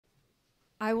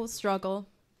I will struggle.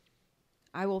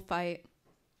 I will fight.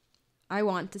 I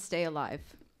want to stay alive.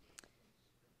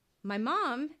 My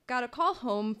mom got a call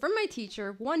home from my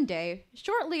teacher one day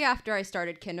shortly after I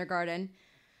started kindergarten.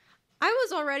 I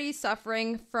was already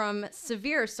suffering from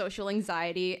severe social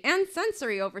anxiety and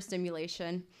sensory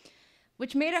overstimulation,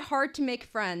 which made it hard to make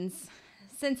friends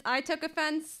since I took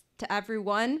offense to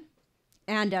everyone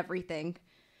and everything.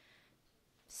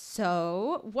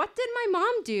 So, what did my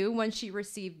mom do when she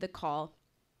received the call?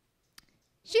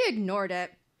 She ignored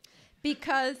it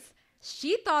because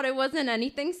she thought it wasn't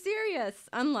anything serious,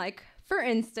 unlike, for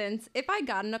instance, if I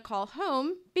gotten a call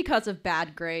home because of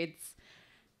bad grades.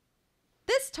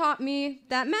 This taught me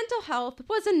that mental health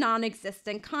was a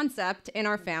non-existent concept in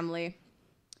our family.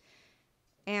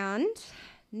 And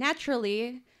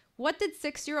naturally, what did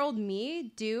 6-year-old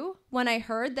me do when I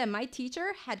heard that my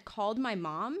teacher had called my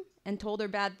mom and told her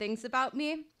bad things about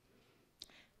me?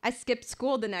 I skipped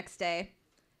school the next day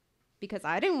because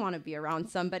I didn't want to be around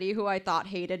somebody who I thought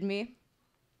hated me.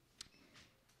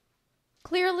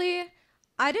 Clearly,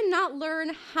 I did not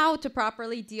learn how to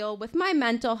properly deal with my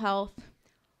mental health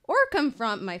or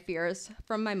confront my fears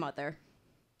from my mother.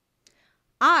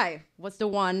 I was the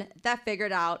one that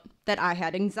figured out that I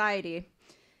had anxiety,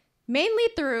 mainly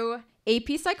through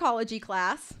AP psychology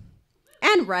class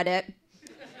and Reddit.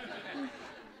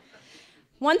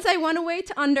 Once I went away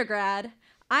to undergrad,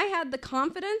 I had the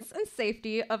confidence and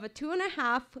safety of a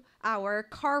 2.5-hour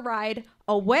car ride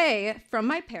away from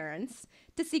my parents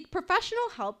to seek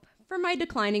professional help for my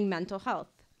declining mental health.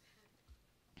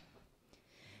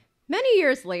 Many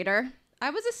years later, I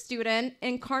was a student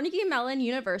in Carnegie Mellon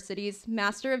University's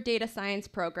Master of Data Science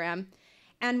program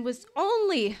and was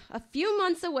only a few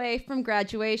months away from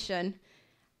graduation.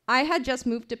 I had just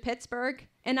moved to Pittsburgh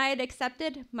and I had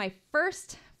accepted my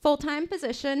first full-time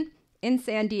position in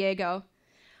San Diego.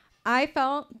 I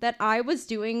felt that I was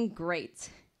doing great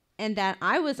and that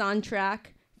I was on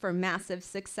track for massive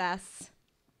success.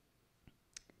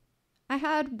 I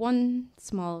had one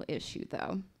small issue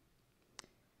though.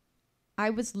 I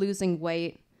was losing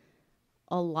weight,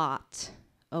 a lot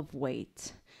of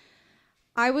weight.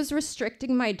 I was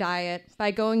restricting my diet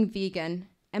by going vegan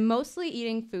and mostly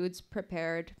eating foods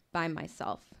prepared by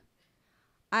myself.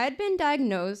 I had been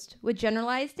diagnosed with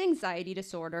generalized anxiety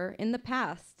disorder in the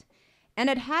past and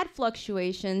had had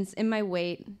fluctuations in my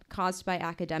weight caused by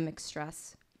academic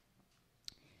stress.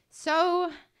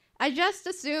 So I just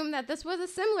assumed that this was a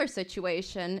similar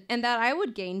situation and that I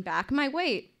would gain back my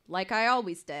weight like I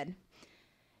always did.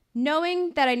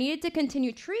 Knowing that I needed to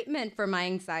continue treatment for my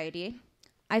anxiety,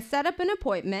 I set up an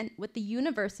appointment with the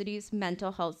university's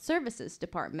mental health services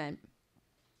department.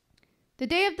 The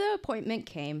day of the appointment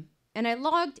came, and I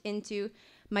logged into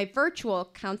my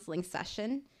virtual counseling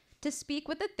session to speak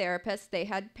with the therapist they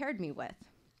had paired me with.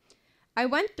 I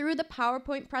went through the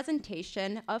PowerPoint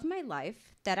presentation of my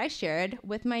life that I shared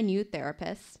with my new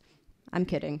therapist. I'm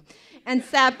kidding. And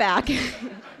sat back.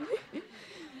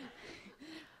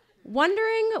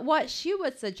 Wondering what she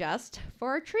would suggest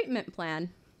for a treatment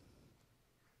plan.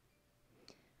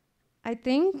 I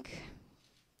think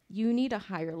you need a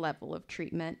higher level of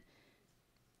treatment.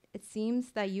 It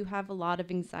seems that you have a lot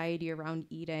of anxiety around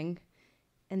eating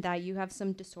and that you have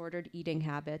some disordered eating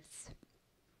habits,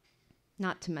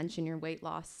 not to mention your weight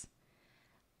loss.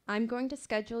 I'm going to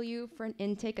schedule you for an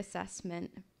intake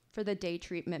assessment for the day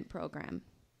treatment program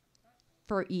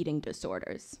for eating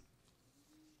disorders.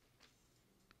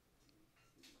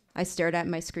 I stared at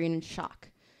my screen in shock.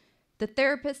 The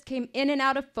therapist came in and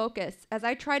out of focus as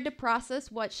I tried to process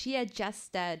what she had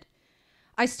just said.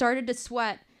 I started to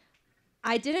sweat.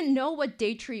 I didn't know what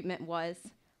day treatment was.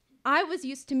 I was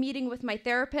used to meeting with my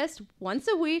therapist once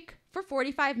a week for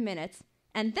 45 minutes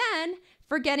and then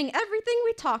forgetting everything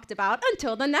we talked about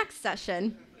until the next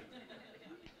session.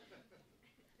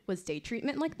 Was day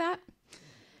treatment like that?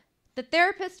 The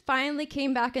therapist finally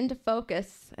came back into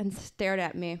focus and stared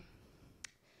at me.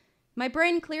 My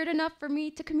brain cleared enough for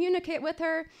me to communicate with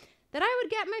her that I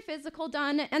would get my physical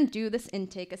done and do this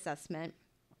intake assessment.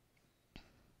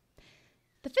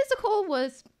 The physical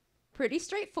was pretty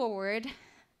straightforward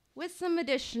with some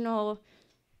additional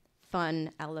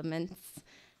fun elements.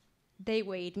 They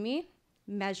weighed me,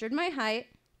 measured my height,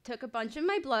 took a bunch of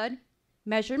my blood,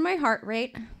 measured my heart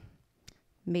rate,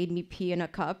 made me pee in a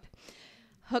cup,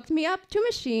 hooked me up to a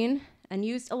machine, and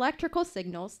used electrical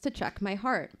signals to check my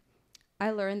heart.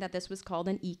 I learned that this was called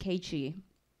an EKG.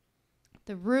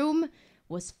 The room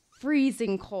was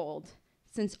freezing cold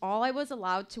since all I was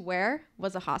allowed to wear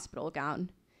was a hospital gown.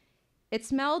 It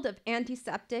smelled of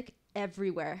antiseptic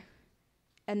everywhere,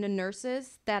 and the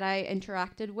nurses that I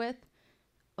interacted with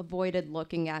avoided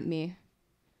looking at me.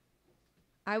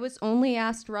 I was only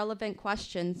asked relevant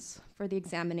questions for the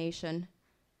examination.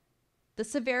 The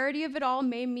severity of it all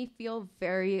made me feel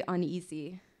very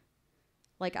uneasy,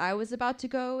 like I was about to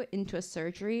go into a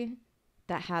surgery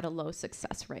that had a low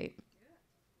success rate.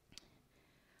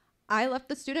 I left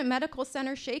the student medical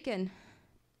center shaken,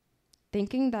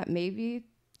 thinking that maybe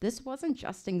this wasn't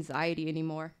just anxiety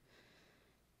anymore.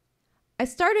 I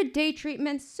started day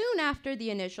treatment soon after the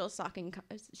initial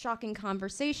shocking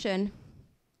conversation,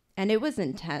 and it was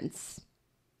intense.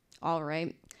 All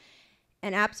right.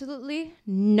 And absolutely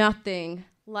nothing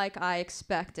like I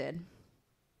expected.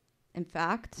 In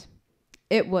fact,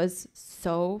 it was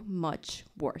so much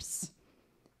worse.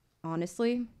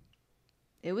 Honestly,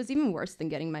 it was even worse than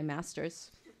getting my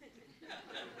master's.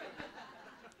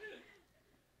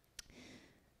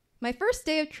 My first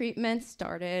day of treatment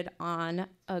started on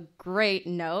a great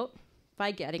note by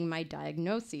getting my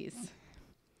diagnoses.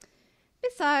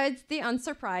 Besides the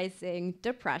unsurprising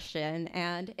depression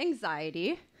and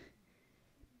anxiety,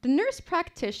 the nurse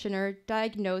practitioner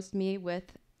diagnosed me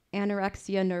with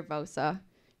anorexia nervosa,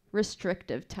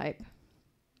 restrictive type.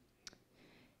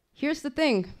 Here's the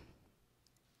thing.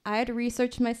 I had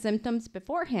researched my symptoms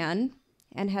beforehand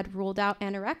and had ruled out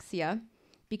anorexia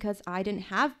because I didn't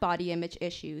have body image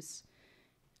issues.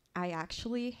 I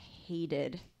actually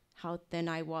hated how thin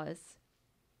I was.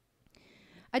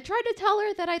 I tried to tell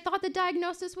her that I thought the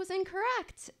diagnosis was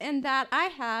incorrect and that I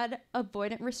had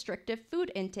avoidant restrictive food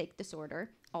intake disorder,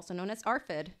 also known as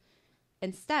ARFID,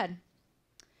 instead.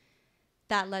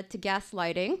 That led to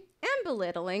gaslighting and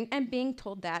belittling and being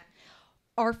told that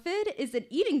ARFID is an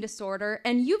eating disorder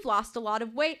and you've lost a lot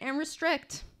of weight and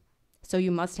restrict, so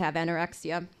you must have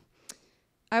anorexia.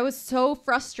 I was so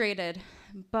frustrated,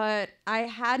 but I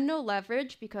had no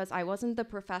leverage because I wasn't the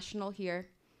professional here.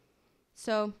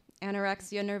 So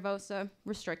anorexia nervosa,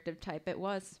 restrictive type it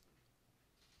was.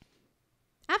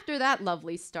 After that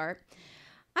lovely start,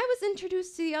 I was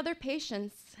introduced to the other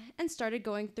patients and started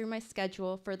going through my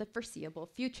schedule for the foreseeable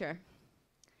future.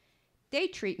 Day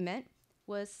treatment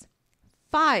was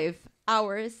 5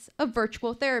 hours of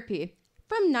virtual therapy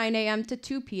from 9 a.m. to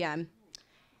 2 p.m.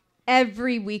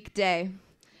 every weekday.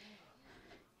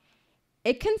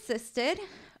 It consisted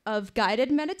of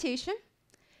guided meditation,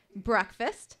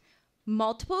 breakfast,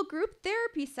 multiple group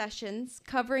therapy sessions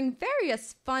covering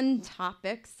various fun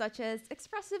topics such as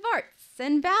expressive arts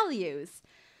and values,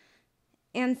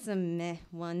 and some meh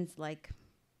ones like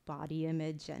body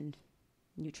image and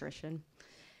nutrition.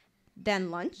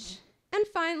 Then lunch, and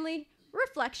finally,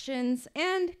 reflections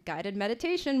and guided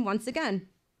meditation once again.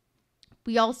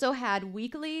 We also had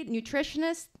weekly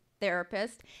nutritionist,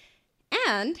 therapist,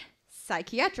 and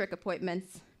psychiatric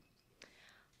appointments.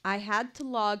 I had to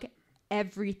log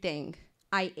everything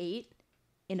I ate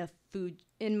in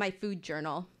my food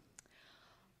journal.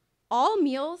 All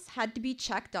meals had to be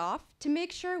checked off to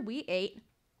make sure we ate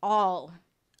all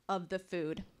of the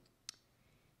food.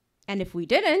 And if we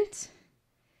didn't,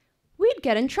 we'd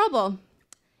get in trouble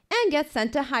and get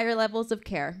sent to higher levels of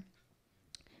care,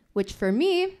 which for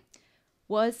me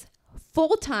was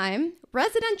full-time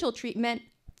residential treatment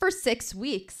for 6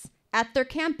 weeks at their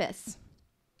campus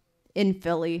in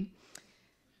Philly.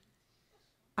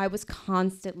 I was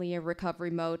constantly in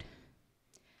recovery mode.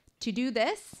 To do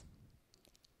this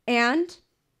and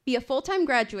be a full-time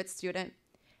graduate student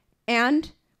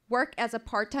and work as a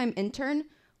part-time intern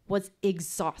was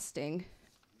exhausting.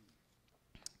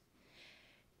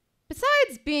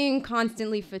 Besides being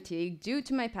constantly fatigued due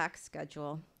to my packed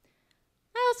schedule,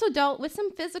 I also dealt with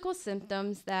some physical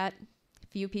symptoms that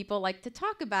few people like to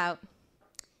talk about.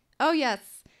 Oh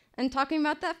yes, I'm talking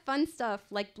about that fun stuff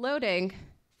like bloating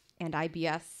and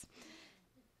IBS.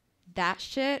 That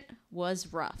shit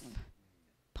was rough,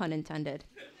 pun intended.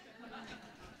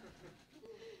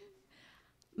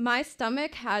 My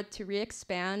stomach had to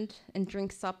re-expand and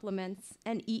drink supplements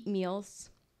and eat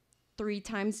meals 3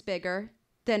 times bigger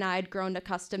than I'd grown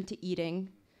accustomed to eating,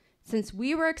 since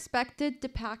we were expected to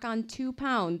pack on 2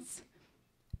 pounds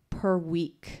per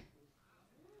week.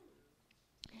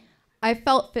 I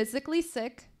felt physically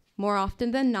sick more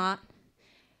often than not,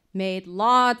 made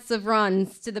lots of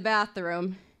runs to the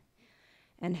bathroom,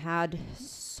 and had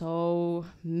so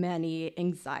many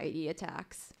anxiety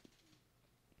attacks.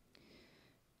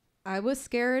 I was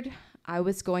scared I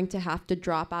was going to have to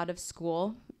drop out of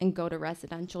school and go to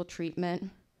residential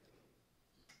treatment,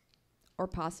 or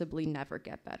possibly never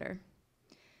get better.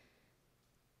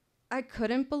 I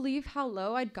couldn't believe how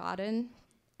low I'd gotten,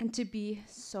 and to be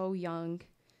so young,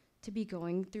 to be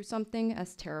going through something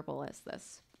as terrible as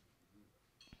this.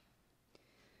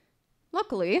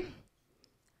 Luckily,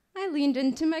 I leaned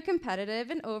into my competitive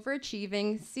and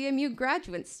overachieving CMU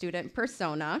graduate student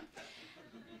persona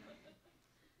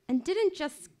and didn't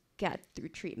just get through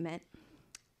treatment.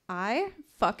 I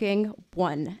fucking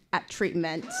won at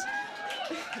treatment.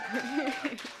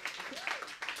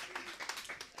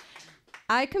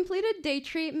 I completed day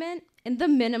treatment in the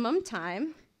minimum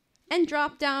time and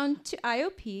dropped down to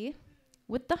IOP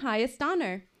with the highest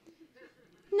honor,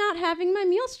 not having my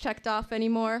meals checked off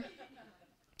anymore.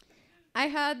 I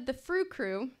had the Frou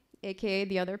crew, aka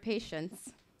the other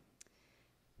patients,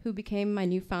 who became my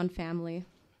newfound family.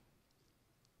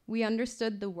 We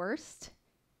understood the worst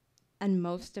and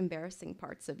most embarrassing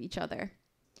parts of each other.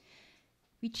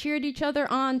 We cheered each other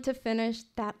on to finish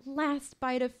that last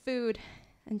bite of food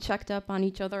and checked up on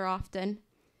each other often.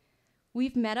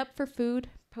 We've met up for food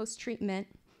post-treatment.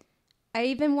 I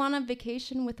even went on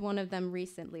vacation with one of them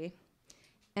recently,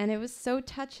 and it was so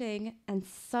touching and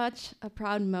such a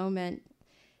proud moment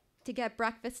to get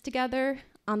breakfast together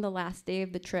on the last day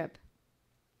of the trip.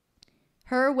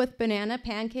 Her with banana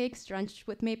pancakes drenched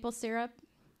with maple syrup,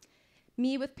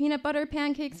 me with peanut butter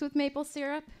pancakes with maple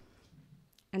syrup,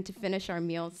 and to finish our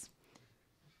meals.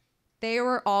 They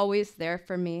were always there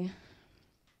for me,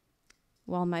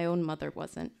 while my own mother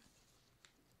wasn't.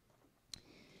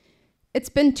 It's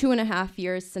been 2.5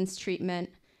 years since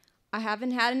treatment. I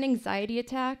haven't had an anxiety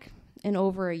attack in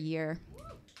over a year.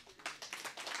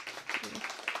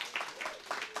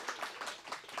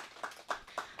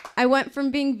 I went from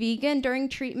being vegan during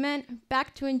treatment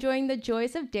back to enjoying the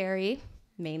joys of dairy,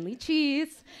 mainly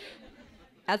cheese,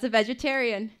 as a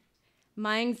vegetarian.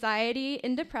 My anxiety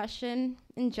and depression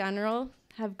in general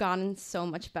have gotten so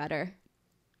much better.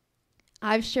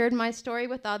 I've shared my story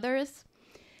with others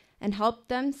and helped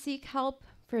them seek help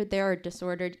for their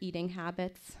disordered eating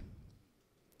habits.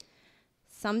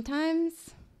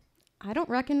 Sometimes I don't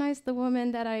recognize the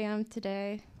woman that I am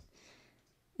today,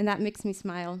 and that makes me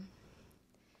smile.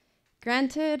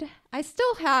 Granted, I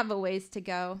still have a ways to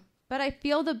go, but I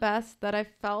feel the best that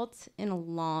I've felt in a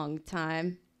long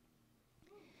time.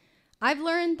 I've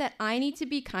learned that I need to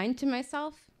be kind to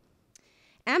myself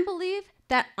and believe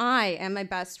that I am my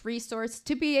best resource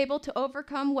to be able to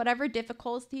overcome whatever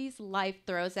difficulties life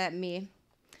throws at me.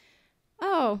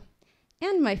 Oh,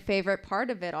 and my favorite part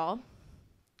of it all.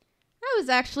 I was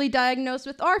actually diagnosed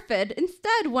with ARFID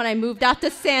instead when I moved out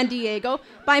to San Diego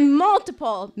by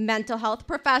multiple mental health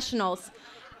professionals.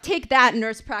 Take that,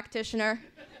 nurse practitioner.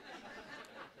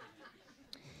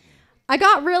 I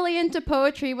got really into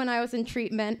poetry when I was in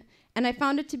treatment, and I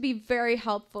found it to be very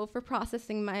helpful for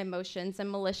processing my emotions and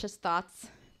malicious thoughts.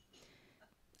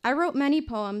 I wrote many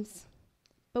poems,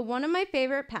 but one of my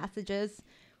favorite passages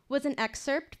was an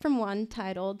excerpt from one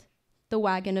titled The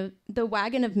Wagon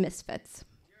of Misfits.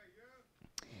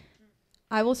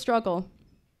 I will struggle.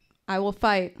 I will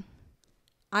fight.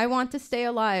 I want to stay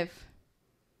alive.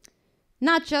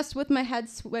 Not just with my head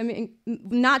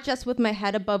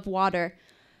above water,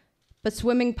 but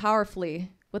swimming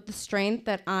powerfully with the strength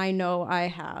that I know I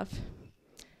have.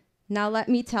 Now let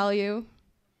me tell you,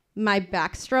 my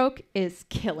backstroke is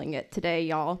killing it today,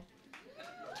 y'all.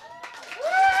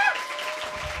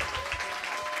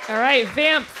 All right,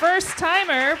 VAMP first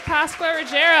timer, Pasqua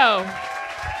Ruggiero.